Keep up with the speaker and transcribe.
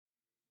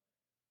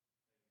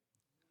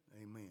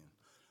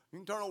You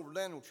can turn over to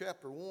Daniel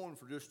chapter 1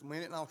 for just a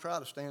minute, and I'll try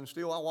to stand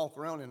still. I walk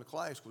around in the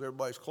class because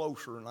everybody's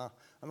closer, and I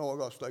know I've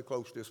got to stay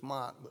close to this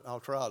mic, but I'll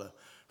try to.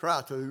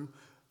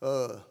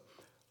 I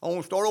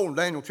want to start over in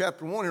Daniel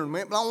chapter 1 here in a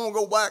minute, but I want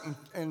to go back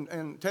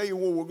and tell you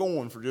where we're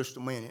going for just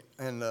a minute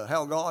and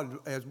how God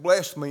has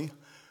blessed me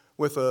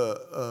with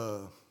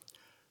another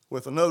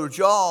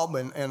job,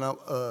 and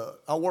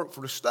I work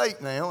for the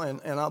state now,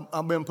 and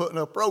I've been putting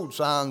up road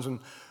signs, and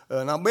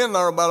I've been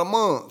there about a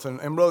month,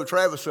 and Brother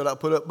Travis said I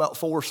put up about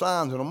 4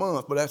 signs in a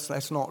month, but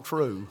that's not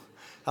true.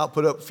 I'll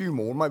put up a few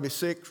more, maybe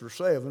 6 or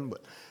 7,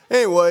 but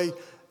anyway,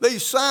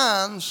 these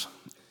signs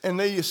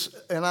and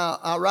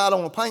I ride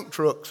on a paint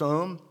truck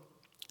some,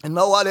 and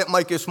no, I didn't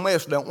make this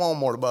mess down at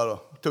Walmart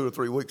about 2 or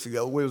 3 weeks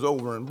ago. We was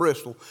over in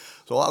Bristol,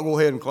 so I'll go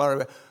ahead and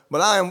clarify.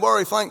 But I am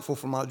very thankful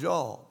for my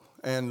job,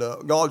 and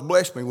God's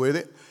blessed me with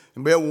it,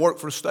 and be able to work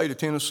for the state of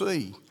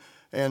Tennessee.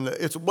 And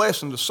it's a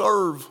blessing to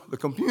serve the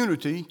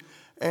community.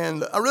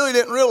 And I really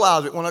didn't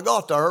realize it when I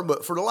got there,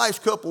 but for the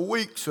last couple of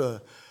weeks,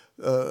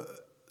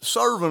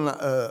 serving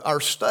our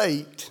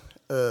state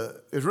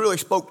has really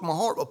spoke to my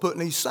heart by putting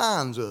these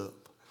signs up.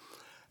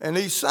 And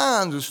these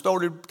signs have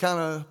started kind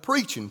of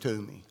preaching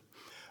to me.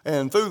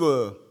 And through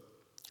the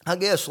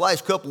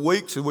last couple of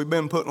weeks as we've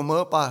been putting them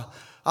up,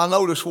 I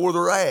noticed where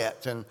they're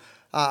at. And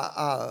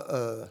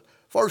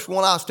first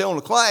one I was telling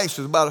the class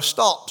is about a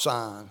stop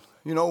sign.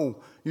 You know,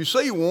 you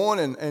see one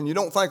and you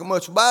don't think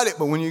much about it,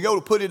 but when you go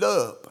to put it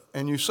up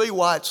and you see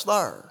why it's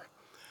there,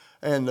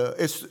 and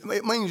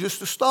it means just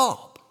to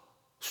stop.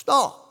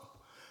 Stop.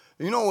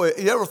 You know,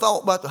 you ever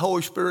thought about the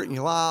Holy Spirit in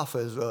your life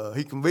as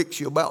He convicts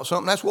you about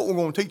something? That's what we're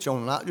going to teach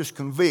on tonight, just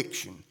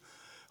conviction.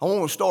 I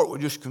want to start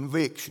with just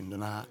conviction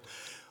tonight.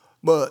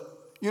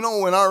 But, you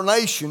know, in our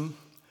nation,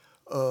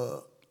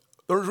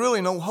 there's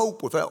really no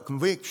hope without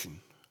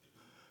conviction.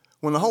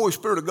 When the Holy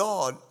Spirit of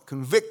God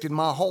convicted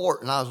my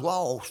heart and I was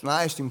lost and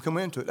I asked Him to come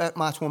into it,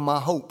 that's when my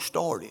hope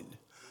started.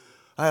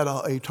 I had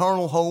an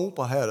eternal hope.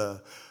 I had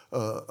a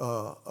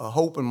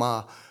hope in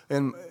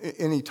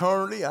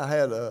eternity. I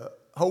had a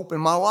hope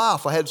in my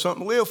life. I had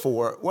something to live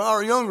for. Well,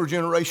 our younger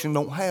generation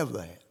don't have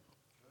that.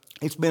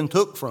 It's been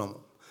took from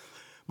them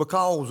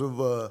because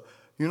of,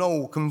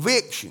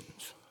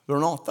 convictions. They're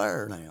not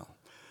there now.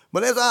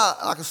 But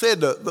like I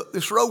said,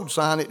 this road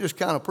sign, it just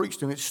kind of preached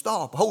to me. It's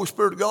stop. The Holy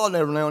Spirit of God,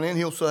 every now and then,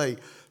 He'll say,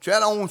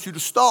 Chad, I want you to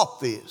stop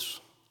this.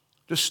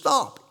 Just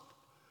stop it.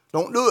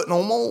 Don't do it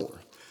no more.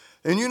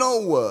 And you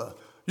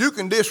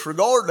can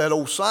disregard that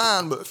old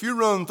sign, but if you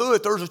run through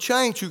it, there's a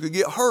chance you could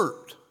get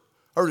hurt.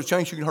 There's a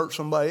chance you can hurt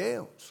somebody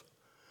else.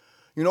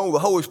 You know, the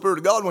Holy Spirit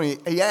of God, when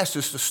He asks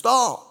us to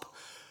stop,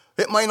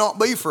 it may not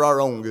be for our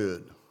own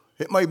good.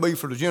 It may be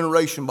for the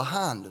generation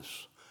behind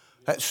us.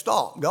 That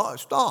stop. God,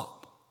 stop.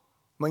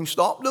 I mean,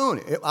 stop doing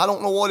it. I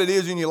don't know what it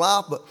is in your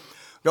life, but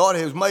God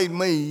has made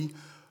me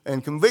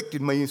and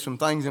convicted me of some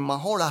things in my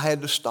heart. I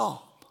had to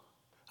stop.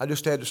 I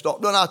just had to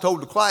stop. Then I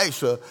told the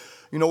class,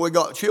 we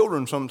got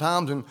children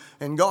sometimes,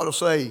 and God will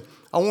say,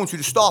 I want you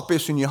to stop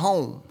this in your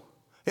home.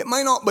 It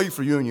may not be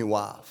for you and your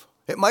wife.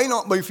 It may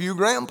not be for your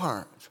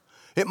grandparents.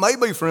 It may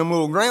be for them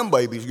little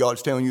grandbabies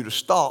God's telling you to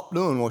stop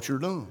doing what you're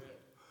doing.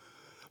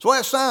 So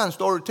that sign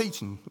started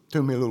teaching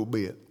to me a little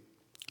bit.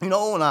 And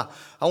I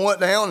went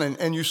down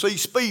and you see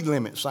speed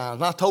limit signs.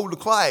 And I told the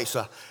class,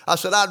 I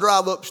said, I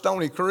drive up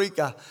Stony Creek.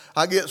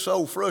 I get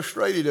so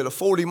frustrated at a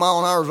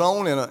 40-mile-an-hour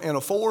zone in a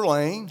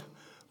 4-lane.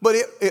 But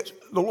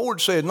the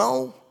Lord said,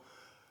 no,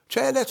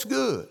 Chad, that's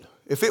good.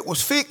 If it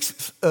was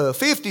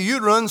 50,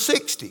 you'd run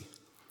 60.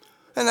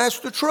 And that's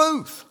the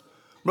truth.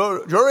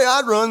 Brother Jerry,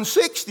 I'd run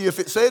 60 if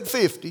it said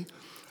 50.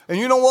 And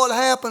you know what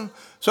happened?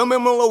 Some of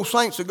them little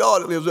saints of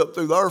God that lives up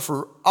through there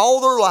for all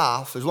their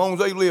life, as long as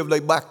they lived, they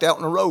backed out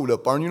in the road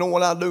up there. And you know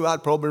what I'd do?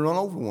 I'd probably run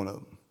over one of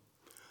them.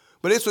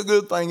 But it's a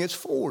good thing it's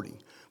 40.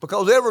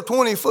 Because every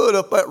 20 foot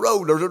up that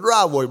road, there's a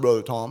driveway,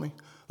 Brother Tommy.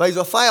 There's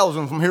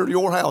 1,000 from here to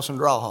your house in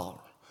Dry Holler.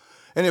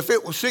 And if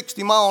it was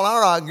 60 mile an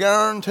hour, I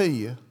guarantee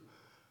you,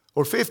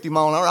 or 50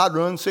 mile an hour, I'd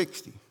run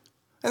 60.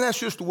 And that's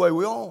just the way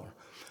we are.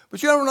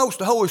 But you ever notice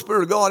the Holy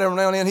Spirit of God every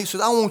now and then, He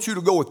says, I want you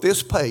to go at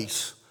this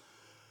pace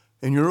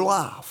in your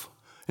life.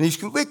 And He's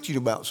convicted you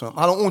about something.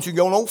 I don't want you to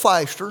go no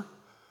faster.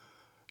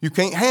 You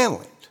can't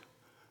handle it.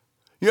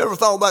 You ever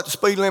thought about the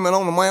speed limit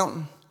on the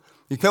mountain?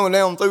 You're coming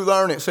down through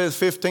there and it says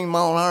 15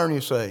 mile an hour and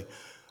you say,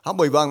 I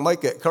believe I can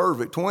make that curve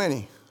at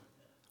 20.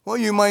 Well,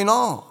 you may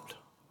not.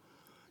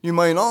 You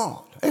may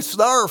not. It's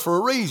there for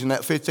a reason,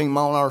 that 15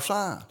 mile an hour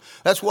sign.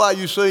 That's why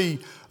you see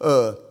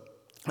a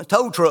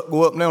tow truck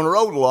go up and down the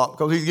road a lot,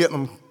 because he's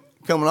getting them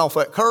coming off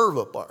that curve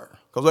up there,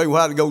 because they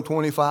had to go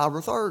 25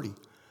 or 30.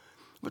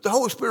 But the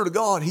Holy Spirit of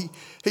God, He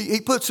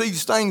puts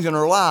these things in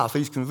our life,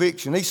 these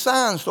convictions. These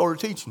signs started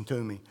teaching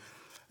to me.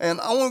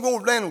 And I want to go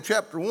over to Daniel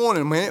chapter 1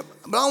 in a minute,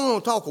 but I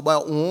want to talk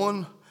about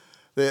one.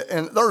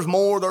 And there's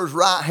more. There's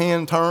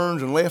right-hand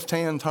turns and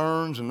left-hand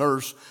turns, and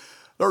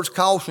there's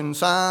caution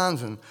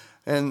signs, and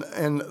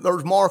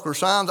there's marker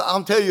signs.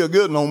 I'll tell you a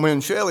good one on me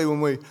and Shelley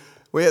when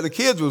we had the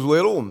kids was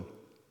little, and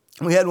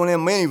we had one of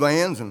them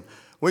minivans, and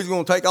we was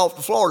going to take off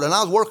to Florida, and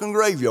I was working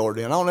graveyard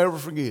then. I'll never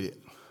forget it.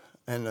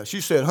 And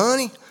she said,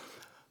 honey,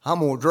 I'm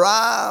going to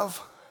drive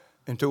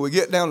until we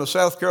get down to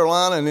South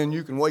Carolina, and then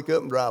you can wake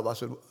up and drive. I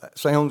said, that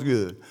sounds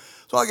good.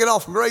 So I get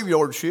off the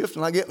graveyard shift,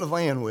 and I get in the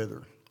van with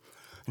her.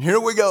 And here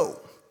we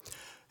go.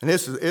 And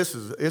this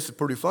is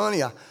pretty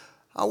funny. I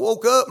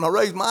woke up, and I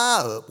raised my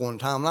eye up one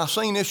time, and I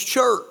seen this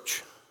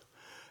church.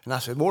 And I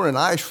said, we're in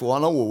Asheville. I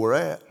know where we're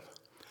at.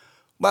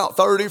 About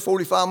 30,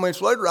 45 minutes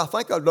later, I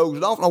think I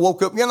dozed off, and I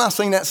woke up again, and I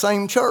seen that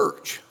same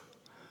church.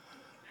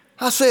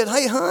 I said,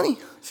 hey, honey.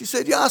 She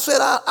said, yeah. I said,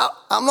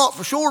 I'm not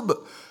for sure, but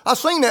I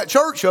seen that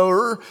church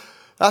over.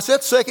 I said,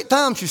 the second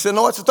time. She said,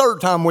 no, it's the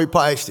third time we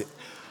passed it.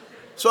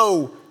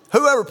 So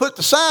whoever put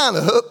the sign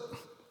up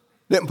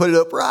didn't put it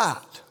up right.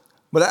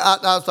 But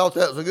I thought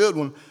that was a good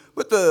one.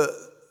 But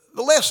the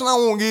lesson I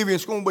want to give you,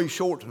 it's going to be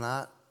short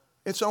tonight.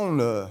 It's on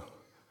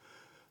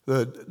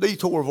the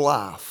detour of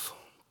life.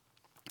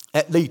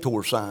 That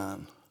detour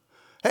sign.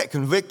 That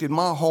convicted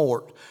my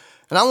heart.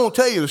 And I want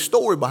to tell you the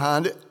story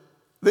behind it.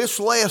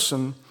 This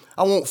lesson,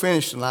 I won't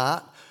finish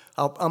tonight.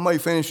 I may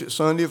finish it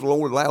Sunday if the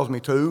Lord allows me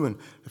to, and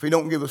if He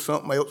don't give us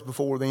something else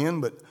before then.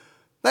 But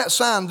that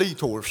sign,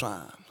 detour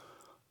sign,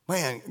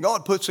 man,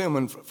 God puts them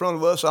in front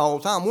of us all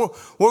the time.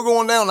 We're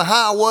going down the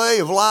highway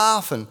of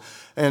life,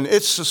 and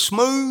it's so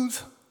smooth,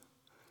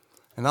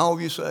 and all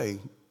of you say,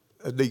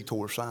 a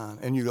detour sign,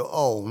 and you go,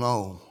 oh,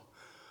 no.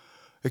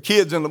 The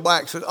kids in the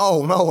back said,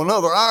 oh, no,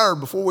 another hour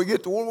before we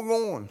get to where we're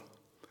going.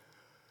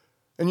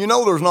 And you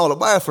know there's not a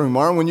bathroom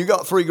there. When you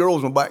got 3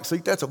 girls in the back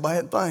seat, that's a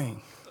bad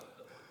thing.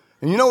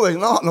 And you know there's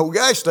not no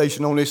gas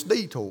station on this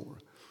detour.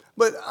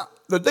 But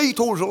the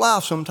detours of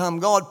life sometimes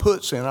God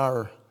puts in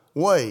our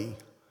way. It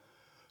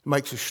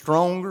makes us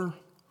stronger.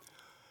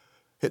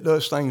 It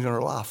does things in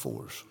our life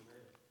for us.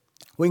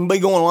 We can be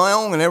going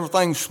along and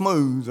everything's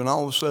smooth, and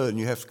all of a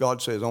sudden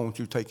God says, I want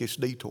you to take this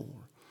detour.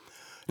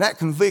 And that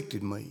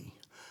convicted me.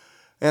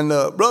 And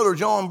Brother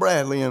John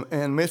Bradley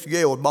and Miss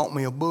Gail had bought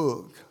me a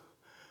book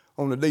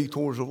on the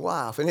detours of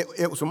life. And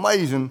it was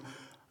amazing.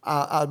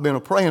 I'd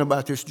been praying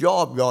about this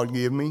job God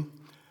gave me.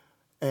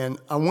 And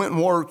I went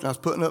and worked, and I was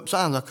putting up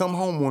signs. I come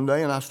home one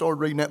day, and I started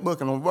reading that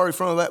book. And on the very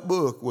front of that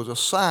book was a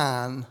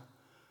sign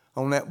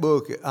on that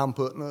book that I'm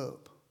putting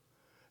up.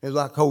 It's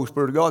like the Holy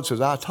Spirit of God says,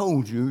 I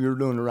told you you're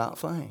doing the right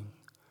thing.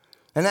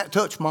 And that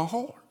touched my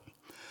heart.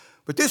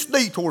 But this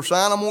detour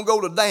sign, I'm going to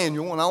go to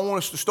Daniel, and I want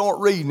us to start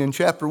reading in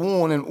chapter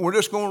 1. And we're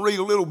just going to read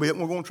a little bit,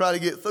 and we're going to try to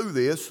get through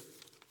this.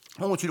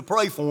 I want you to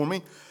pray for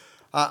me.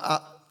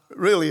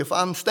 Really, if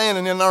I'm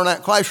standing in there in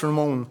that classroom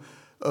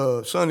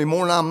on Sunday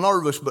morning, I'm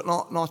nervous, but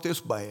not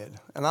this bad.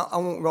 And I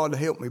want God to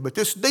help me. But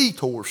this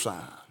detour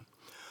sign.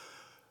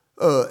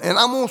 And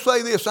I'm going to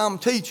say this, I'm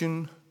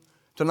teaching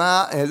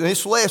tonight, and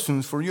this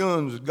lesson's for you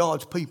and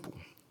God's people.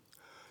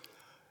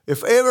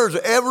 If there's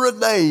ever a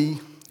day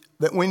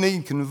that we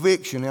need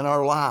conviction in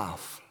our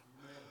life,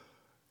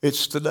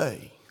 it's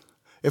today.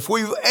 If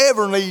we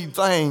ever need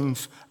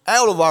things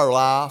out of our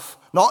life,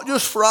 not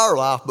just for our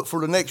life, but for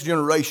the next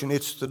generation,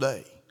 it's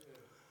today.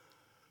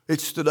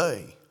 It's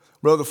today.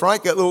 Brother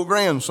Frank, that little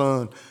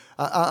grandson,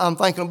 I'm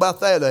thinking about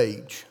that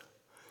age.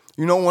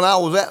 You know, when I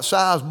was that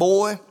size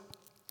boy,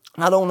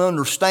 I don't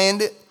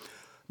understand it,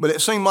 but it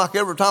seemed like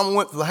every time I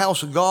went to the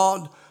house of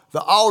God,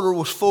 the altar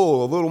was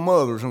full of little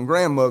mothers and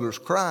grandmothers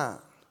crying.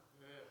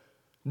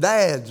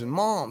 Dads and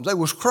moms, they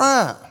was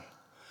crying.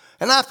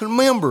 And I can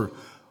remember,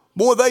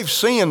 boy, they've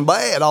sinned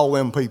bad, all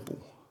them people.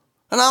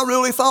 And I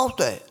really thought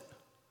that.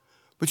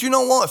 But you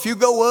know what? If you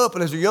go up,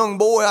 and as a young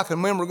boy, I can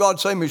remember God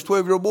saying to me as a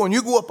 12-year-old boy, and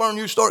you go up there and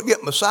you start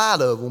getting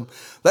beside of them,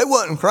 they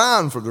wasn't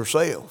crying for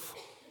themselves.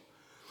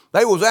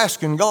 They was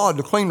asking God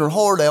to clean their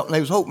heart out, and they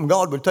was hoping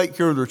God would take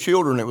care of their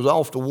children that was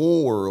off to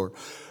war, or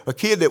a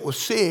kid that was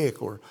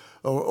sick, or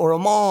a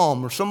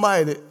mom, or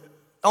somebody that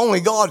only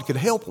God could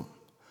help them.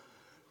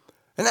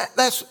 And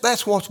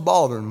that's what's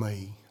bothering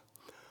me.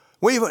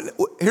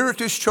 Here at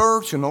this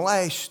church in the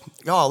last,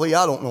 golly,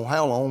 I don't know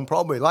how long,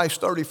 probably the last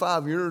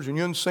 35 years, and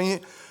you haven't seen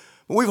it,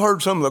 but we've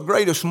heard some of the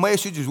greatest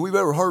messages we've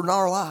ever heard in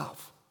our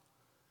life.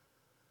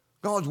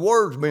 God's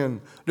Word's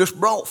been just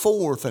brought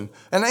forth, and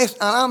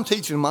I'm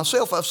teaching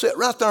myself. I've sat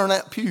right there in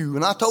that pew,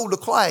 and I told the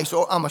class,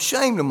 I'm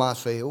ashamed of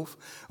myself,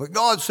 but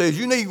God says,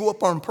 you need to go up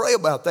there and pray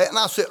about that, and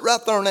I sat right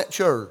there in that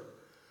chair.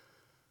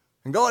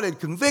 And God had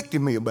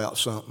convicted me about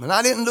something, and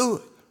I didn't do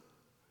it.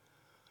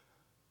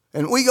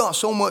 And we got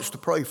so much to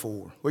pray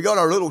for. We got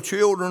our little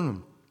children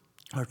and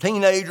our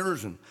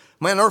teenagers, and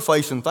man, they're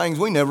facing things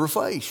we never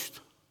faced.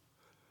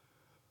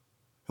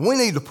 And we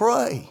need to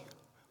pray.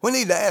 We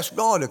need to ask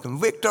God to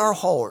convict our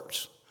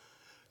hearts.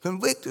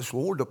 Convict us,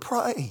 Lord, to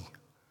pray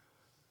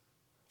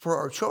for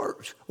our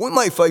church. We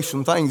may face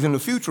some things in the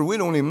future we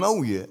don't even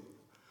know yet.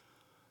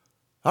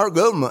 Our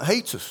government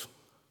hates us.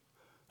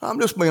 I'm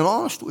just being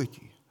honest with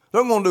you.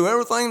 They're going to do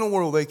everything in the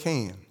world they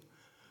can.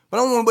 But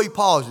I want to be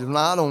positive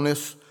tonight on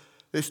this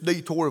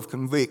detour of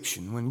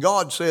conviction. When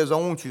God says, I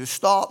want you to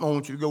stop and I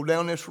want you to go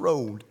down this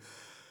road.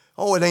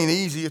 Oh, it ain't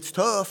easy, it's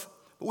tough.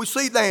 But we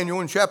see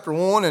Daniel in chapter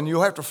 1, and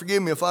you'll have to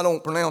forgive me if I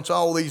don't pronounce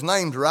all these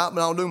names right,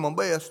 but I'll do my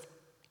best.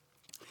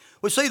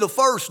 We see the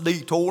first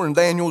detour in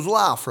Daniel's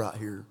life right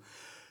here.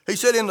 He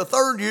said, in the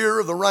 3rd year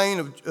of the reign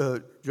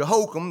of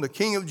Jehoiakim, the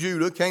king of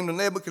Judah, came to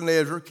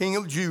Nebuchadnezzar, king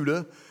of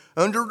Judah,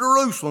 under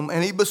Jerusalem,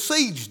 and he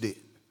besieged it.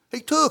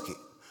 He took it.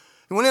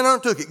 He went in there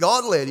and took it.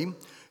 God led him.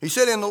 He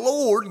said, and the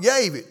Lord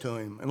gave it to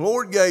him. And the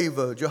Lord gave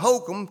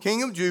Jehoiakim,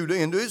 king of Judah,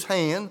 into his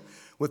hand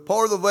with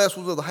part of the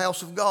vessels of the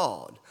house of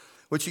God,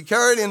 which he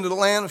carried into the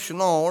land of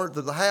Shinar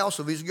to the house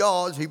of his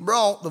gods. He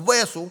brought the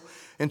vessel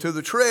into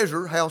the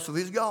treasure house of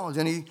his gods.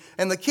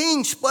 And the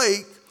king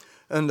spake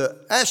unto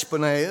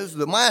Ashpenaz,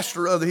 the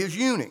master of his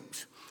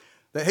eunuchs,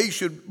 that he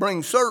should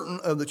bring certain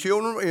of the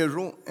children of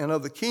Israel and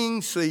of the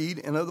king's seed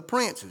and of the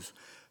princes.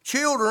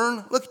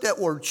 Children, look at that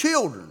word,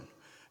 children,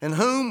 in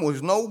whom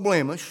was no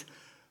blemish,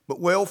 but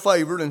well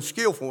favored and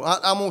skillful.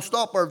 I'm going to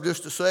stop there for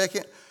just a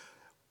second.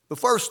 The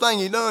first thing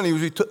he done,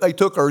 they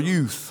took our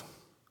youth.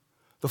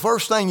 The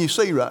first thing you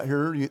see right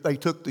here, they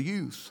took the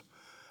youth.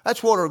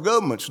 That's what our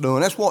government's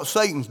doing. That's what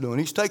Satan's doing.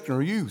 He's taking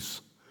our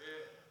youth.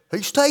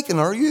 He's taking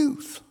our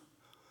youth.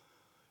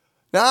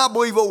 Now, I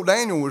believe old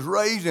Daniel was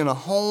raised in a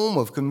home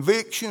of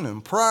conviction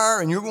and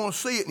prayer, and you're going to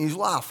see it in his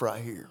life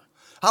right here.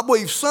 I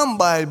believe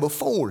somebody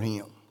before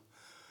him.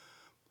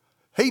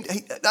 I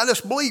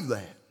just believe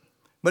that.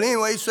 But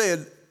anyway, he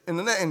said,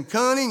 in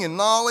cunning and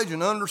knowledge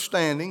and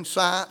understanding,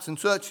 science and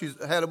such, he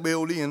had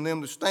ability in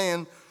them to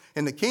stand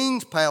in the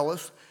king's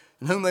palace,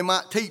 in whom they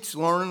might teach the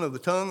learning of the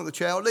tongue of the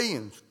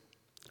Chaldeans.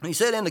 And he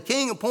said, and the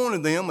king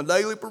appointed them a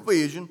daily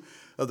provision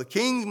of the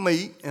king's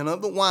meat and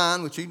of the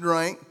wine which he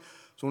drank,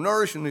 so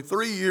nourishing the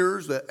 3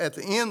 years, that at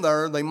the end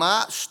there they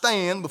might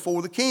stand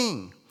before the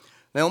king.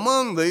 Now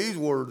among these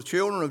were the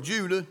children of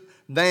Judah,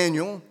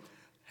 Daniel,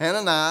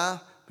 Hananiah,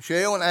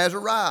 Mishael, and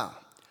Azariah.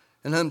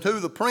 And unto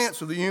the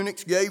prince of the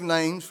eunuchs gave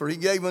names, for he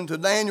gave unto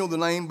Daniel the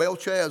name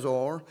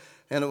Belshazzar,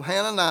 and of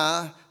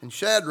Hananiah and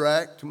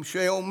Shadrach to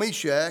Mishael,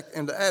 Meshach,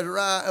 and to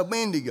Azariah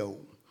Abednego.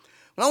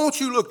 And I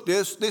want you to look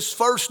at this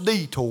first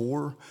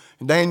detour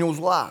in Daniel's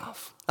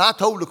life. I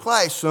told the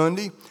class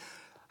Sunday,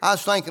 I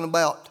was thinking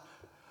about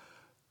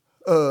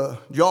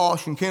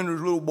Josh and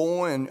Kendra's little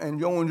boy and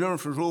Joe and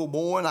Jennifer's little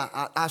boy, and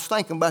I was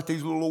thinking about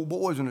these little old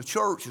boys in the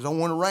church as I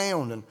went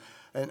around,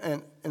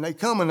 and they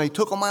come and they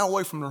took them out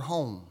away from their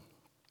home.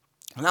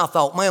 And I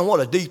thought, man, what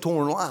a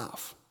detour in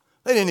life.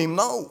 They didn't even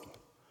know.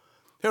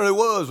 Here they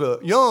was,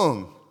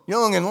 young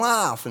in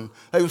life, and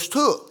they was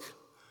took.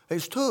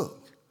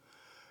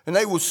 And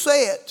they was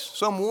set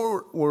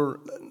somewhere where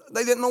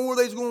they didn't know where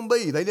they was going to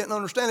be. They didn't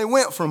understand. They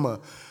went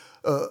from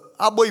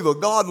I believe, a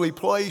godly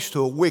place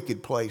to a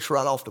wicked place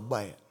right off the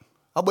bat.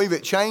 I believe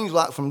it changed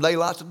like from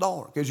daylight to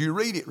dark as you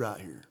read it right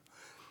here.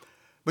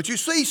 But you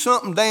see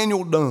something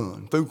Daniel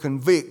done through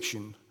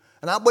conviction.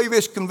 And I believe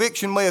this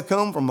conviction may have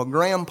come from a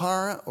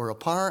grandparent or a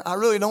parent. I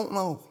really don't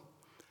know.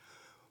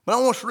 But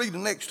I want to read the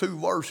next 2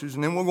 verses,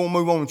 and then we're going to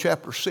move on to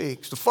chapter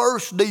 6. The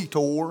first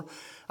detour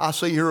I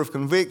see here of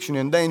conviction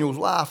in Daniel's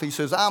life, he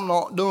says, I'm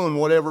not doing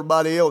what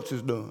everybody else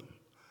is doing.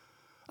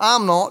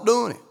 I'm not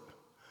doing it.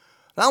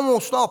 And I'm going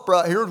to stop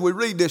right here as we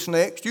read this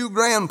next. You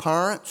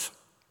grandparents,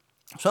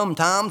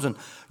 sometimes, and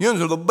you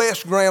are the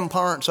best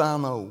grandparents I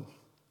know.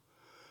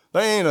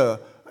 There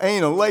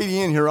ain't a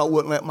lady in here I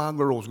wouldn't let my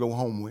girls go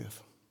home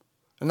with.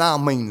 And I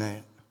mean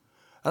that.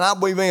 And I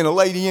believe there ain't a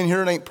lady in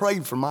here that ain't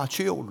prayed for my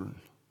children.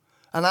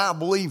 And I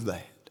believe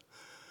that.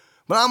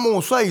 But I'm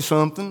going to say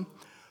something.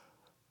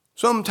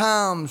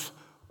 Sometimes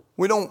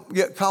we don't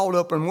get caught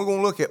up, and we're going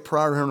to look at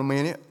prayer here in a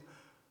minute.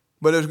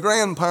 But as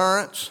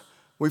grandparents,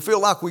 we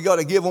feel like we got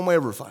to give them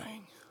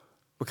everything.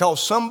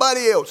 Because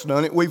somebody else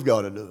done it, we've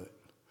got to do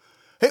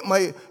it.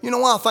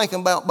 I think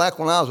about back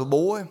when I was a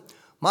boy,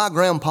 my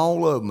grandpa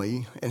loved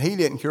me, and he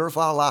didn't care if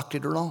I liked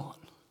it or not.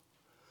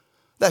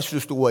 That's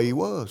just the way he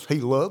was. He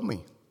loved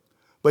me.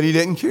 But he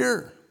didn't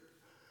care.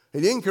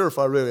 He didn't care if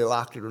I really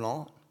liked it or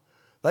not.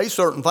 There's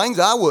certain things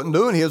I wouldn't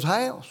do in his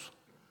house.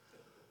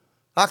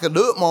 I could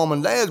do it Mom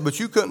and Dad's, but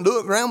you couldn't do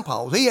it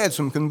Grandpa's. He had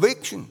some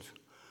convictions.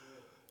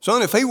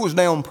 Son, if he was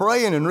down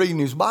praying and reading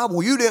his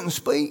Bible, you didn't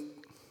speak.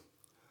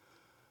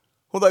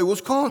 Well, there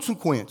was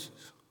consequences.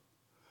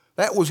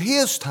 That was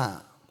his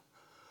time.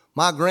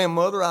 My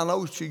grandmother, I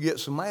know she'd get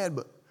so mad,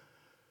 but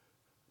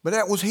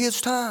that was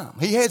his time.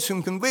 He had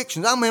some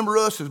convictions. I remember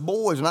us as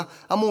boys, and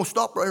I'm going to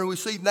stop right here. We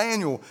see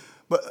Daniel,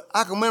 but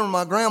I can remember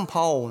my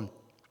grandpa and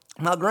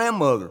my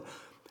grandmother.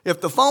 If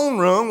the phone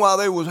rung while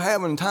they was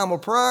having time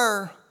of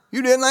prayer,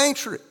 you didn't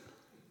answer it.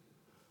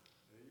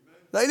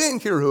 They didn't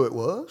care who it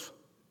was.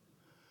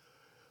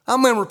 I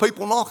remember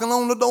people knocking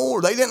on the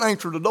door. They didn't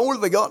answer the door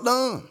till they got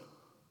done.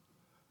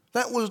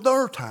 That was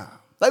their time.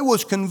 They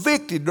was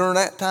convicted during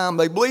that time.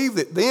 They believed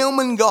that them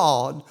and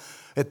God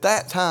at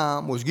that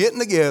time was getting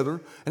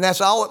together, and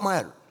that's all that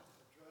mattered.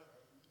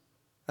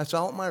 That's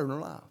all that mattered in their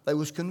life. They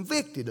was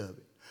convicted of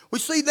it. We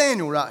see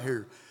Daniel right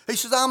here. He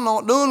says, I'm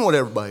not doing what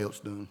everybody else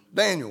is doing.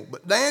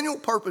 But Daniel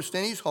purposed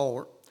in his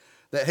heart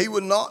that he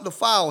would not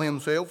defile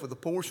himself with a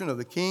portion of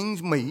the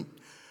king's meat,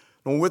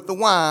 nor with the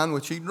wine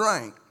which he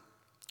drank.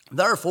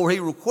 Therefore he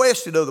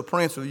requested of the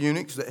prince of the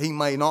eunuchs that he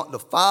may not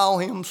defile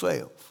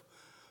himself.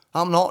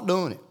 I'm not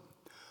doing it.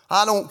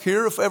 I don't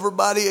care if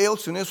everybody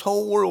else in this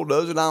whole world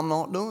does it, I'm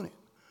not doing it.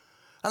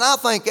 And I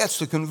think that's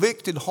the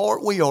convicted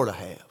heart we ought to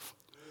have.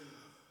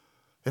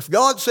 If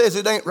God says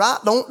it ain't right,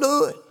 don't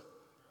do it.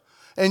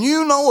 And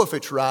you know if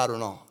it's right or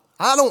not.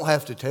 I don't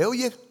have to tell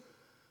you.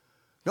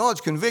 God's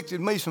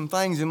convicted me some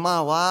things in my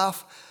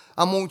life.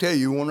 I'm going to tell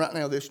you one right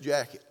now, this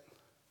jacket.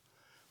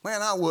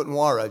 Man, I wouldn't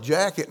wear a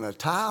jacket and a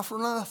tie for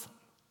nothing.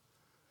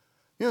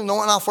 You know,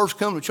 when I first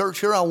come to church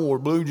here, I wore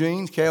blue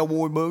jeans,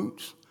 cowboy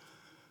boots,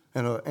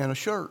 and a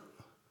shirt.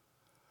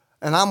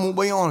 And I'm going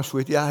to be honest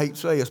with you, I hate to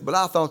say this, but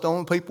I thought the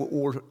only people that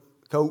wore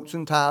coats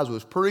and ties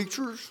was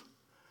preachers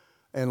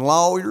and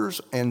lawyers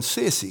and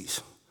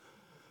sissies.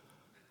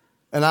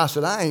 And I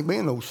said, I ain't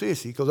being no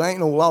sissy because I ain't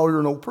no lawyer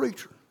or no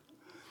preacher.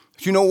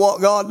 But you know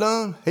what God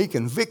done? He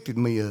convicted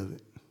me of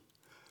it.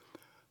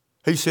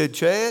 He said,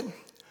 Chad,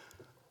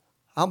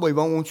 I believe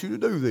I want you to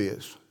do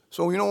this.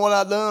 So you know what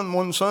I done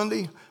one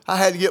Sunday? I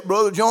had to get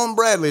Brother John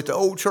Bradley at the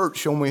old church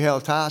show me how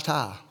to tie a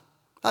tie.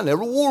 I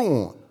never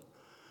wore one.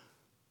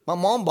 My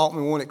mom bought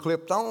me one that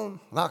clipped on.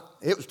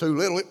 It was too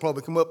little. It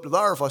probably come up to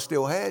there if I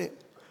still had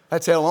it.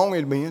 That's how long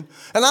it'd been.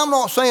 And I'm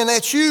not saying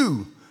that's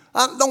you.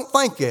 I don't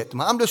think that.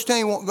 I'm just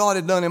telling you what God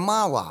had done in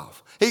my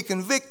life. He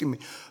convicted me.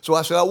 So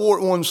I said, I wore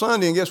it one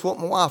Sunday, and guess what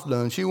my wife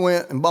done? She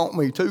went and bought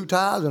me 2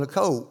 ties and a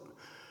coat.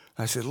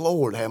 I said,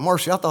 Lord, have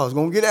mercy. I thought I was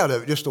going to get out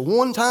of it. Just a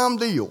one-time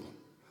deal.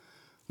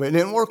 But it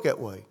didn't work that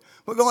way.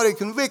 But God had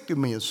convicted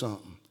me of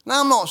something.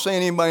 Now, I'm not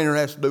saying anybody in there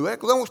has to do that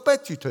because I don't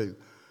expect you to.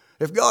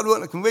 If God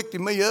wouldn't have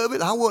convicted me of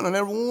it, I wouldn't have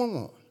never worn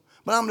one.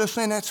 But I'm just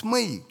saying that's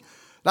me.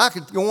 And I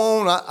could go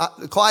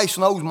on. Christ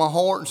knows my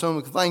heart and some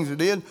of the things I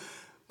did.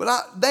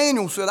 But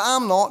Daniel said,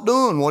 I'm not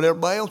doing what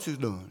everybody else is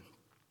doing.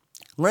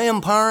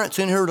 Grandparents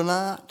in here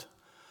tonight,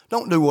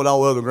 don't do what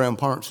all other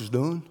grandparents is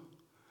doing.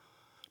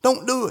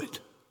 Don't do it.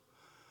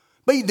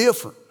 Be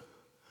different.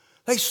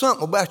 There's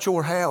something about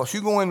your house.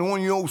 You go into one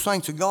of your old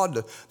saints of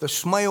God, the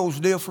smell's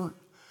different.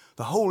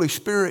 The Holy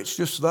Spirit's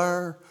just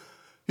there.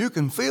 You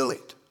can feel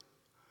it.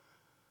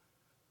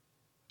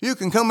 You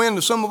can come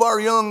into some of our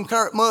young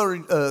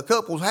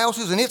couples'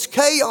 houses and it's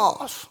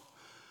chaos.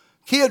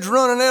 Kids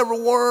running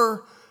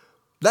everywhere.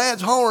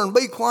 Dad's hollering,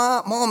 be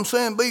quiet. Mom's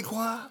saying, be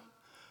quiet.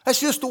 That's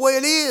just the way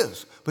it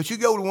is. But you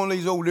go to one of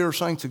these old dear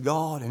saints of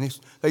God and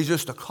there's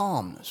just a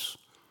calmness.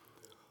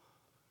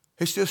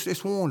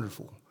 It's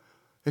wonderful.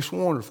 It's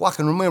wonderful. I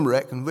can remember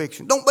that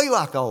conviction. Don't be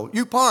like all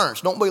you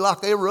parents. Don't be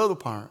like every other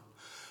parent.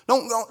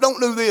 Don't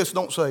do this.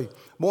 Don't say,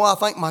 boy, I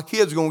think my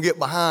kid's going to get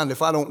behind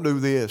if I don't do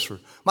this, or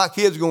my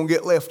kid's going to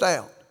get left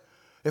out.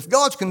 If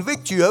God's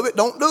convicted you of it,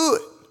 don't do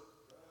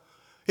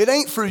it. It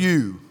ain't for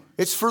you.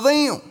 It's for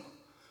them.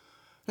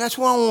 That's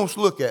what I want us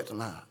to look at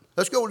tonight.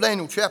 Let's go to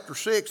Daniel chapter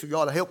 6.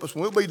 God will help us.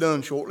 We'll be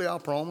done shortly, I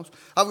promise.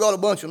 I've got a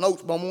bunch of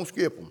notes, but I'm going to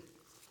skip them.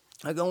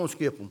 I'm going to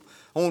skip them.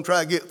 I want to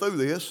try to get through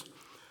this.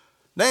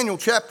 Daniel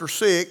chapter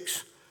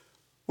 6,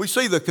 we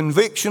see the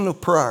conviction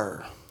of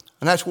prayer.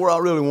 And that's where I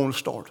really want to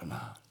start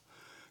tonight.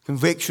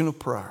 Conviction of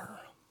prayer.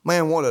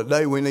 Man, what a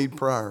day we need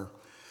prayer.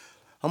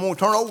 I'm going to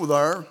turn over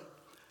there, and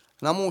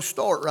I'm going to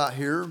start right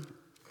here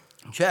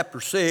in chapter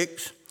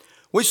 6.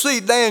 We see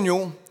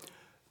Daniel,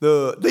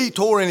 the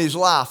detour in his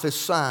life, this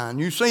sign.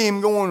 You see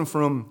him going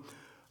from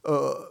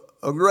a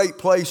great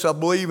place, I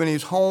believe, in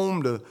his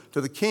home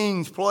to the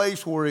king's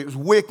place where it was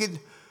wicked.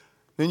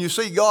 Then you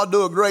see God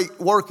do a great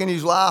work in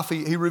his life.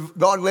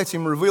 God lets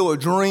him reveal a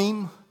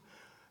dream,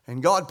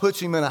 and God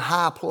puts him in a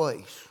high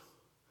place.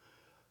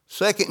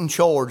 Second in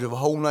charge of a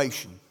whole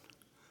nation.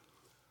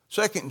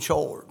 Second in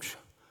charge.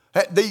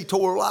 That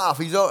detour life,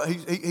 he's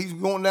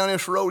going down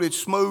this road, it's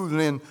smooth, and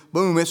then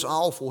boom, it's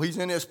awful. He's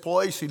in this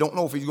place, he don't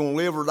know if he's going to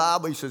live or die,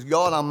 but he says,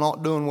 God, I'm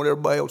not doing what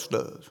everybody else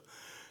does.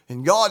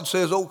 And God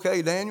says,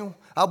 okay, Daniel,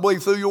 I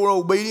believe through your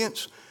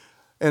obedience,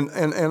 and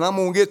I'm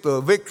going to get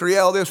the victory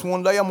out of this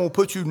one day, I'm going to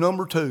put you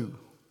number 2.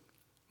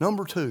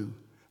 Number 2.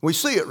 We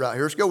see it right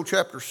here. Let's go to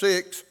chapter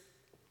 6.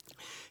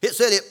 It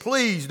said it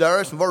pleased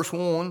Darius in verse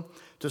 1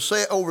 to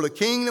set over the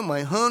kingdom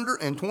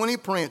 120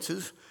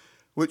 princes,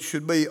 which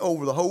should be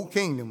over the whole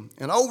kingdom.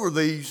 And over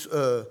these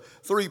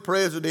 3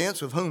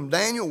 presidents, of whom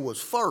Daniel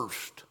was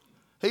first.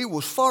 He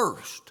was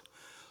first.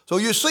 So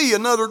you see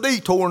another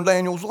detour in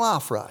Daniel's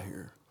life right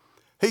here.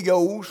 He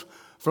goes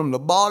from the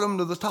bottom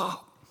to the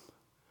top.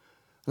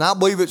 And I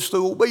believe it's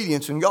through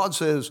obedience. And God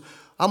says,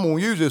 I'm going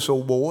to use this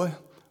old boy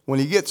when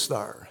he gets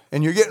there.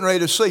 And you're getting ready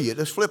to see it.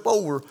 Let's flip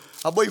over.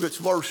 I believe it's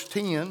verse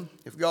 10,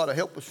 if God will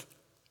help us.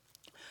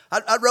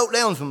 I wrote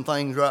down some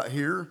things right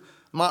here.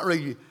 I might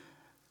read you.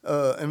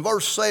 In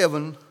verse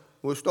 7,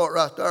 we'll start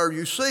right there.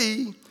 You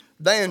see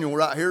Daniel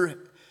right here.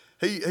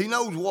 He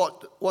knows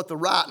what the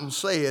writing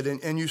said.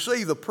 And you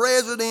see the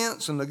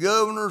presidents and the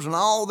governors and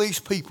all these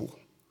people.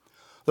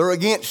 They're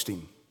against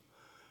him.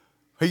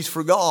 He's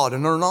for God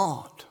and they're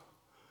not.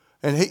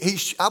 And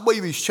I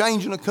believe he's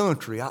changing the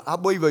country. I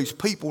believe these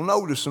people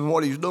noticing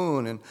what he's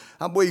doing. And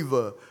I believe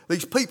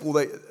these people,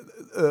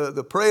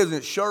 the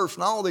presidents, sheriffs,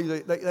 and all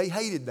these, they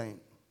hated Daniel.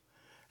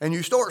 And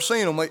you start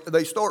seeing them,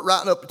 they start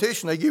writing up a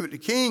petition, they give it to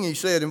the king. He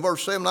said in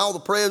verse 7, all the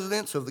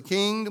presidents of the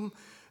kingdom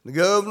The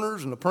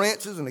governors and the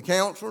princes and the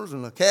counselors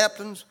and the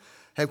captains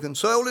have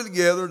consulted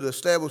together to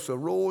establish a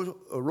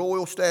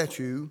royal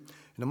statute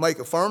and to make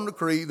a firm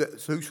decree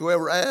that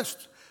whosoever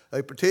asks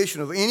a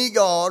petition of any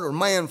god or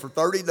man for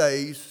 30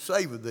 days,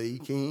 save thee,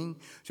 king,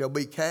 shall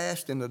be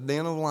cast in the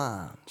den of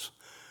lions.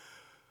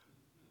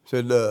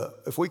 Said,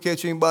 if we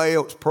catch anybody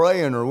else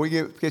praying or we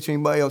catch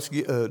anybody else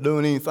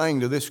doing anything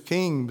to this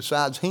king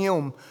besides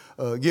him,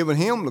 giving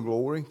him the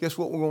glory, guess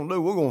what we're going to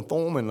do? We're going to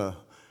throw him in the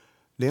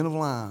den of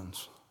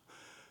lions.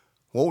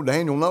 Well,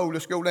 Daniel knew.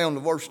 Let's go down to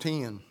verse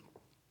 10.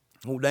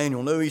 Oh,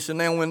 Daniel knew. He said,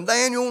 now when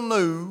Daniel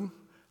knew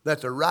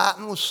that the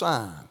writing was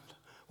signed,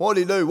 what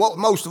did he do? What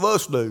most of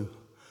us do?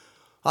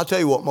 I'll tell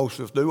you what most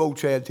of us do. Old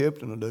Chad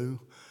Tipton will do.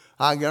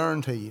 I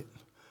guarantee it.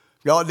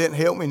 God didn't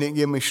help me, didn't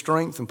give me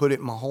strength and put it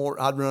in my heart.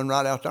 I'd run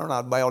right out there and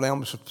I'd bow down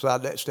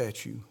beside that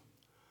statue.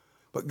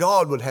 But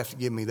God would have to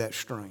give me that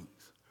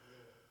strength.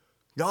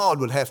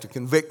 God would have to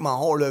convict my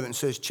heart of it and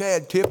says,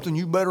 Chad Tipton,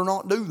 you better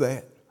not do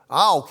that.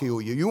 I'll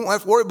kill you. You won't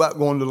have to worry about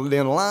going to the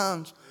den of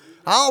lions.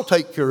 I'll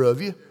take care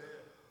of you.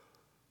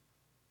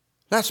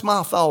 That's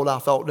my thought, I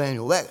thought,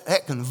 Daniel,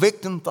 that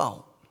convicting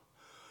thought.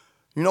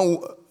 You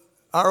know,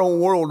 our old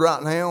world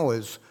right now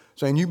is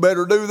saying, you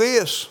better do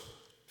this.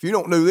 If you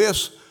don't do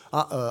this,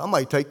 I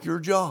may take your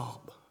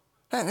job.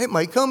 And it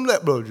may come to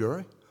that, Brother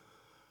Jerry.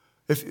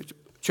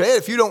 Chad,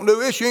 if you don't do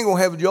this, you ain't going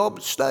to have a job at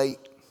the state.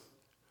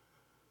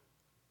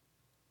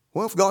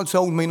 Well, if God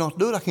told me not to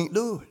do it, I can't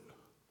do it.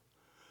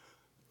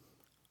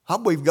 I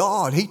believe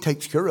God, He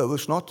takes care of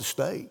us, not the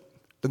state.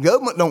 The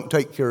government don't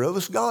take care of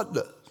us, God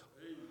does.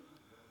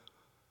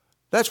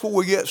 That's where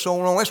we get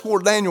so wrong. That's where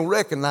Daniel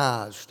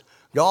recognized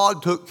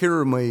God took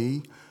care of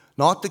me,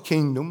 not the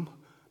kingdom,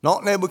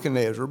 not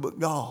Nebuchadnezzar, but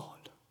God.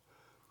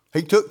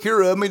 He took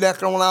care of me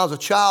back when I was a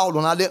child,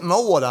 when I didn't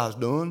know what I was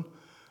doing.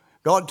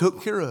 God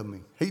took care of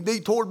me. He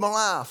detoured my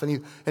life,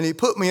 and he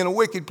put me in a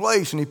wicked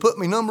place, and He put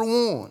me number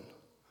one.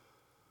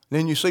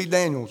 Then you see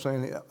Daniel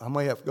saying, I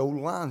may have to go to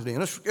the lions den.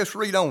 Let's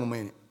read on a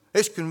minute.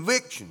 It's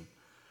conviction.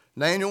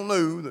 Daniel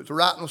knew that the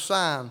writing was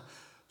signed.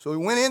 So he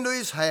went into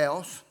his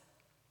house,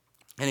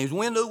 and his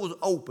window was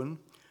open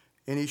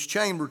in his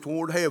chamber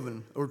toward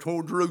heaven, or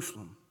toward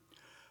Jerusalem.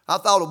 I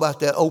thought about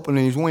that,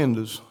 opening his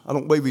windows. I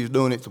don't believe he's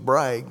doing it to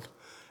brag.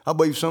 I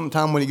believe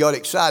sometime when he got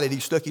excited, he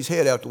stuck his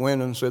head out the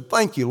window and said,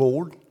 thank you,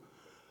 Lord.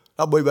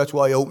 I believe that's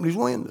why he opened his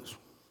windows.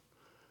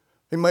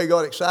 He may have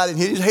got excited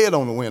and hit his head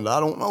on the window. I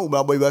don't know,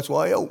 but I believe that's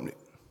why he opened it.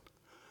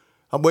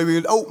 I believe he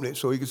had opened it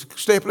so he could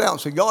step it out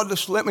and say, God,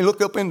 just let me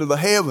look up into the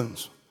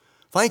heavens.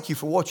 Thank you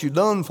for what you've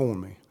done for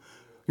me.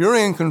 You're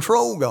in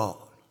control, God.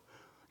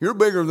 You're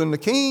bigger than the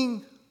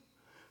king.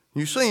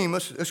 You see him.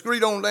 Let's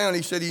read on down.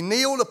 He said he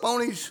kneeled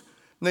upon his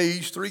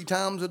knees 3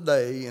 times a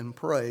day and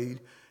prayed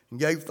and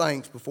gave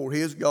thanks before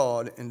his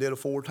God and did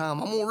aforetime.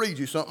 I'm going to read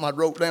you something I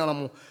wrote down. I'm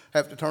going to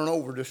have to turn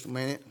over just a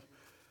minute.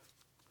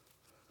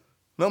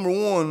 Number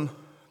 1,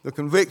 the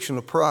conviction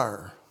of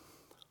prayer.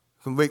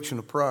 Conviction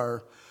of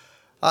prayer.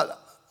 I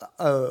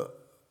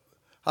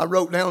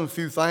wrote down a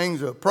few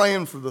things.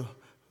 Praying for the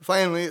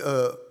family.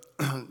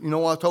 You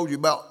know, I told you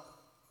about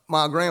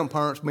my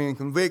grandparents being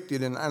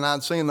convicted, and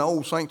I'd seen the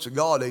old saints of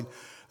God.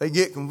 They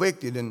get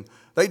convicted, and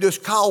they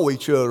just call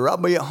each other.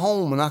 I'd be at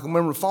home, and I can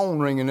remember the phone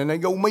ringing, and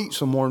they'd go meet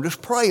somewhere and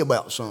just pray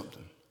about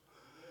something.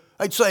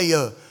 They'd say,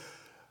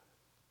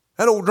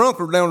 that old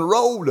drunkard down the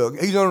road,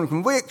 he's under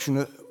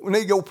conviction. We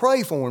need to go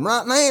pray for him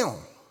right now.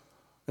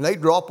 And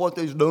they'd drop what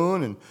they's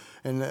doing,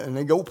 and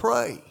they'd go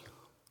pray.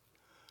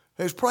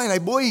 They was praying. They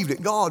believed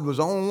that God was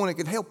the only one that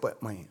could help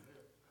that man.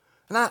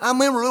 And I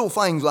remember little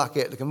things like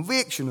that, the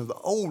conviction of the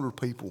older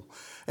people.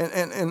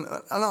 And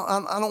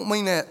I don't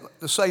mean that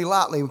to say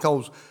lightly,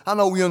 because I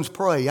know young's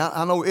pray.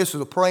 I know this is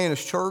a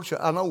prayingist church.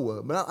 I know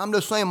of. But I'm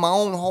just saying my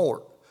own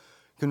heart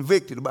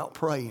convicted about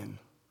praying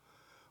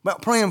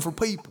for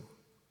people.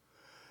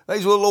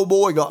 There's a little old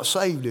boy got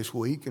saved this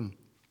week and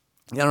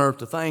unearthed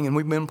the thing, and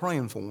we've been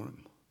praying for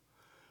him.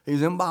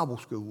 He's in Bible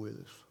school with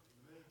us.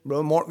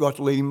 Brother Mark got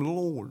to lead him to the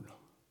Lord.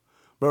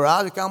 Brother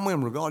Isaac, I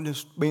remember God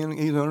he's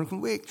under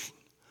conviction.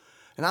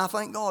 And I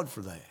thank God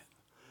for that.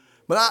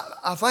 But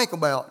I think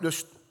about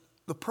just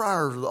the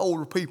prayers of the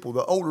older people,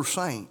 the older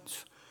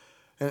saints.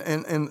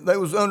 And they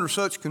was under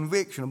such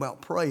conviction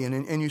about praying.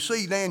 And you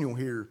see Daniel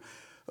here,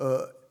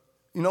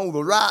 you know,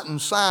 the writing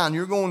sign,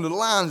 you're going to the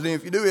lions den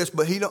if you do this,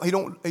 but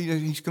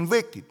he's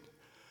convicted.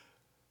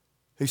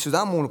 He says,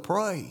 I'm going to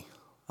pray.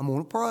 I'm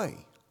going to pray.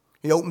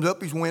 He opens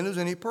up his windows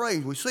and he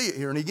prays. We see it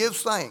here, and he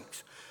gives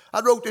thanks.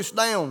 I wrote this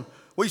down.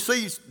 We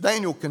see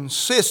Daniel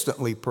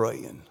consistently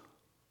praying.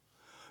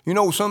 You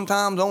know,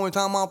 sometimes the only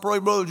time I pray,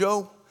 Brother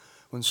Joe,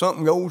 when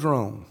something goes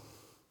wrong,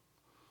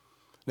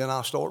 then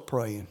I start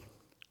praying.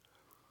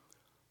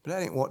 But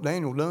that ain't what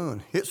Daniel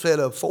done. It said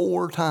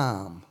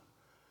aforetime.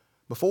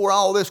 Before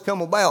all this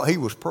come about, he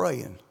was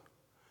praying.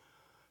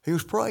 He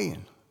was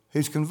praying.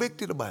 He's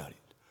convicted about it.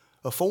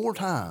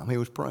 Aforetime, he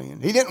was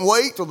praying. He didn't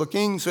wait till the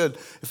king said,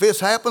 if this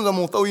happens, I'm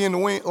going to throw you in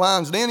the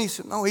lion's den. He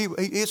said, no,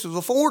 this was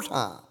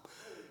aforetime.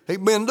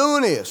 He'd been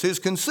doing this. He's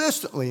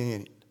consistently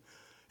in it.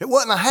 It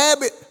wasn't a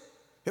habit.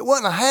 It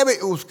wasn't a habit,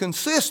 it was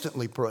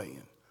consistently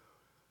praying.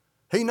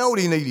 He knowed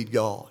he needed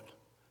God.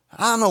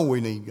 I know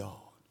we need God.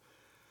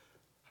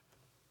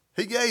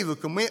 He gave a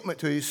commitment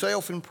to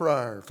himself in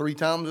prayer 3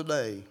 times a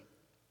day.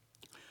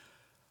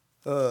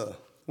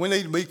 We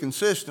need to be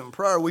consistent in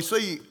prayer. We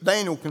see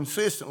Daniel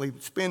consistently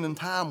spending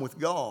time with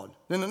God.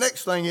 Then the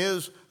next thing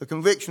is the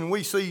conviction.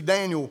 We see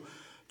Daniel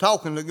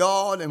talking to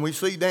God, and we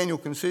see Daniel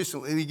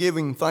consistently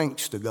giving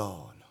thanks to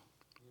God.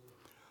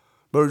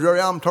 Brother Jerry,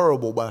 I'm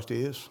terrible about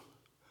this.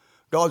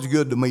 God's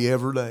good to me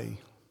every day.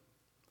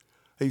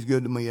 He's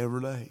good to me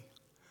every day.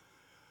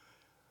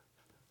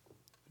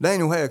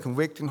 Daniel had a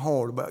convicting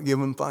heart about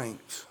giving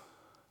thanks,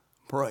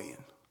 praying.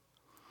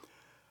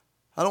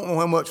 I don't know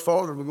how much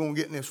farther we're going to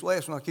get in this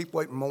lesson. I keep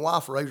waiting for my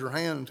wife to raise her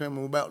hand and tell me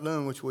we're about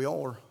done, which we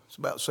are. It's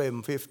about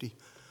 7:50.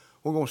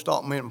 We're going to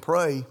stop a minute and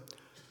pray.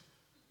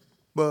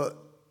 But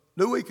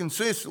do we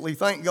consistently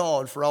thank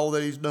God for all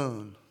that he's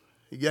done?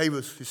 He gave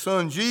us his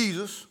son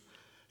Jesus.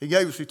 He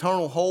gave us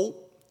eternal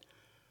hope.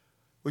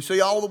 We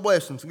see all the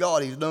blessings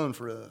God he's done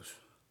for us.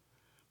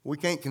 We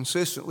can't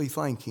consistently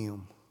thank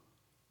him.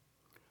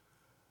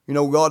 You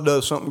know, God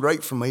does something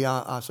great for me.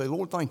 I say,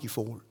 Lord, thank you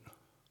for it.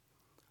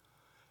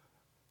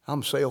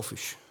 I'm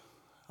selfish.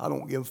 I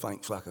don't give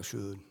thanks like I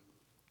should.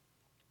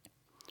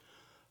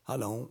 I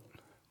don't.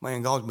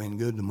 Man, God's been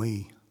good to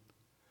me.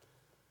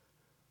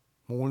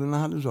 More than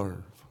I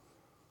deserve.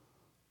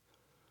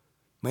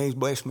 Man, he's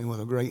blessed me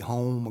with a great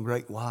home, a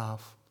great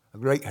wife, a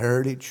great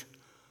heritage,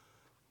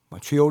 my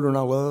children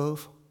I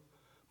love,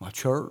 my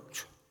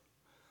church.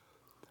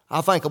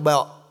 I think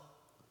about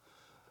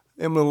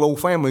them little old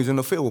families in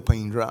the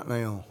Philippines right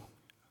now.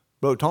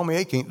 Brother Tommy,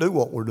 they can't do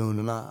what we're doing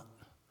tonight.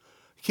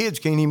 Kids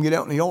can't even get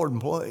out in the yard and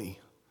play.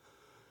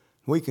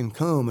 We can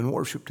come and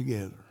worship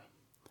together.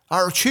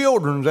 Our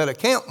children's at a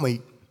camp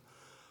meeting,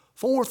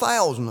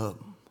 4,000 of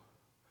them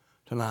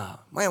tonight.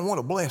 Man, what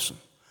a blessing.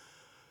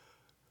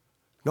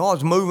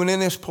 God's moving in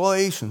this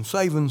place and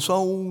saving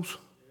souls.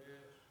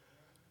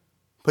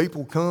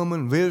 People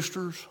coming,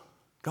 visitors.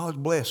 God's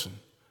blessing.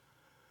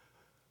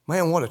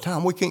 Man, what a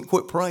time. We can't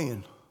quit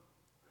praying.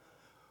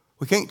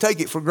 We can't take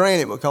it for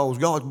granted because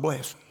God's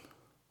blessing.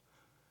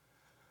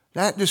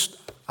 That just,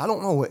 I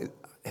don't know,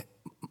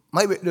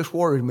 maybe it just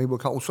worries me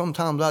because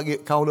sometimes I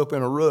get caught up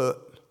in a rut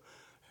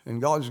and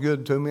God's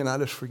good to me and I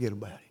just forget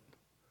about it.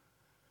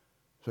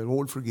 Say,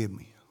 Lord, forgive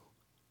me.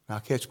 And I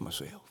catch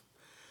myself.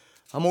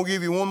 I'm going to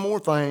give you one more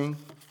thing.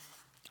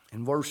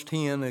 In verse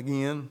 10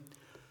 again,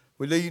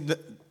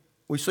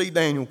 we see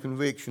Daniel's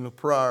conviction of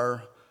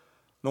prayer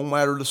no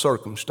matter the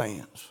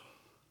circumstance.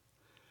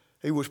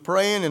 He was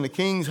praying in the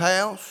king's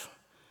house.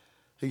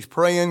 He's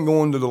praying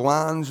going to the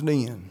lion's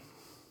den.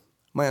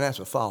 Man, that's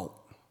a thought.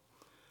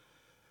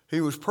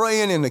 He was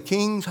praying in the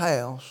king's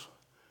house.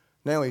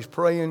 Now he's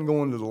praying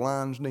going to the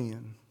lion's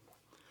den.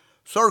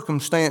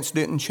 Circumstance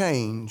didn't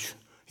change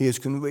his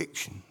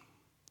conviction.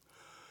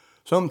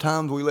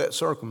 Sometimes we let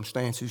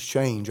circumstances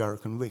change our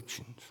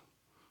convictions.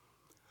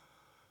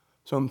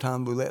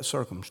 Sometimes we let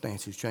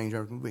circumstances change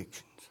our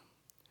convictions.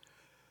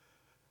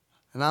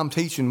 And I'm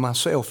teaching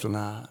myself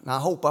tonight, and I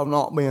hope I've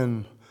not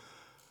been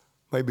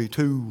maybe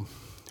too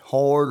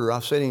hard or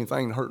I've said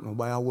anything to hurt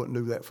nobody. I wouldn't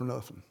do that for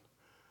nothing.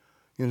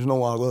 You just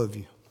know I love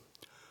you.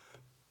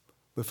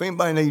 But if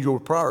anybody needs your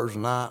prayers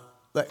tonight,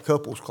 that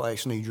couples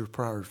class needs your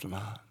prayers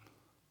tonight.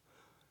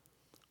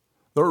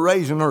 They're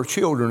raising their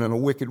children in a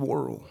wicked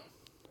world.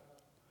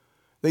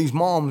 These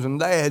moms and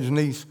dads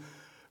and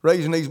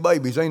raising these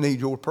babies, they need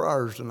your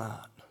prayers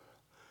tonight.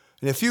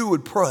 And if you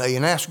would pray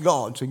and ask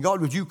God, say,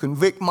 God, would you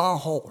convict my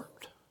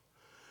heart?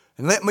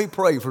 And let me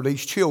pray for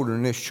these children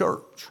in this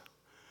church.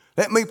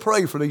 Let me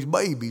pray for these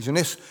babies and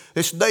this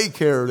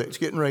daycare that's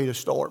getting ready to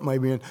start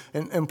maybe.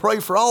 And pray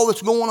for all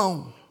that's going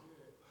on.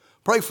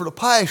 Pray for the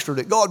pastor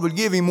that God would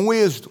give him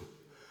wisdom.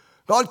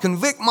 God,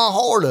 convict my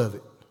heart of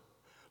it.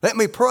 Let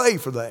me pray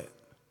for that.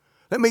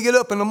 Let me get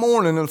up in the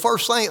morning and the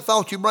first thing that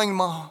thought you bring to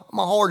my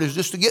heart is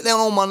just to get down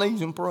on my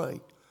knees and pray.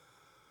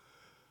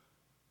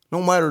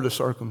 No matter the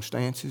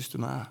circumstances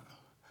tonight.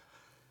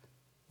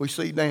 We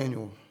see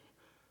Daniel.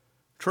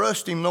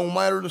 Trust him no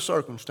matter the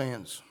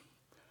circumstance.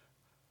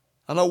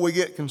 I know we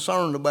get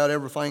concerned about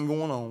everything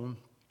going on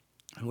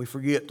and we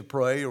forget to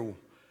pray or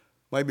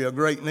maybe a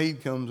great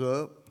need comes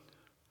up.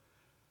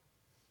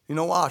 You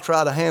know, I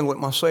try to handle it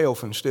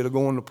myself instead of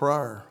going to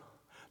prayer.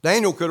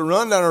 Daniel could have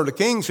run down there to the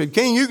king and said,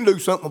 King, you can do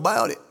something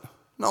about it.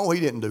 No, he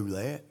didn't do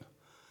that.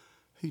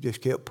 He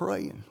just kept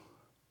praying.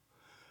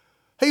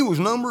 He was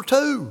number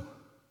 2.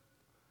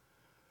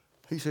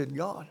 He said,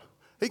 God.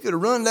 He could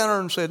have run down there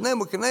and said,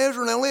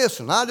 Nebuchadnezzar, now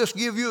listen, I just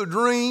give you a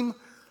dream.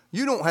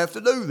 You don't have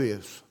to do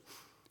this.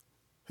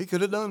 He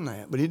could have done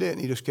that, but he didn't.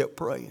 He just kept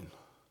praying.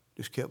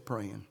 Just kept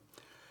praying.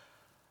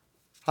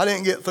 I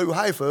didn't get through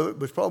half of it,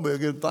 but it's probably a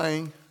good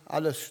thing. I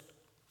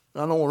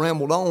know I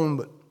rambled on,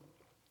 but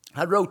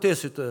I wrote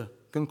this at the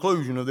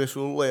conclusion of this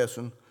little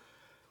lesson.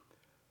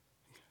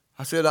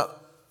 I said I've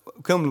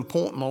come to the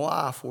point in my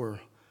life where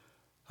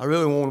I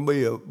really want to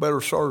be a better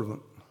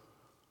servant.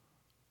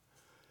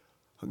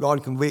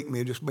 God convict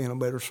me of just being a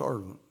better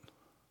servant.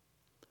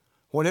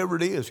 whatever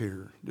it is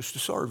here, just to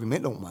serve Him.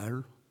 It don't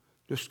matter.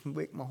 Just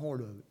convict my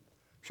heart of it.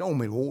 Show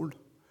me, Lord.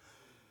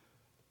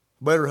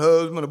 A better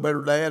husband, a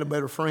better dad, a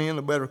better friend,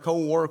 a better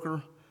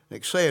co-worker,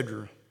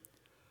 etc.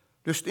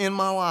 Just in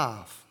my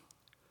life.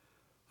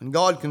 When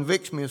God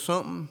convicts me of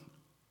something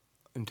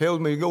and tells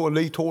me to go a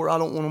detour, I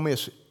don't want to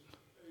miss it.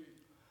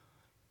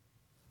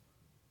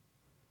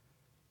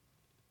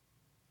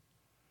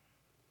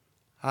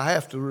 I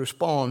have to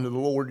respond to the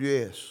Lord,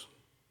 yes.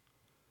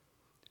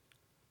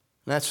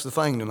 And that's the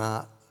thing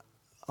tonight.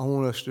 I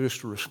want us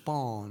just to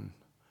respond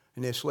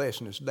in this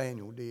lesson as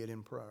Daniel did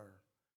in prayer.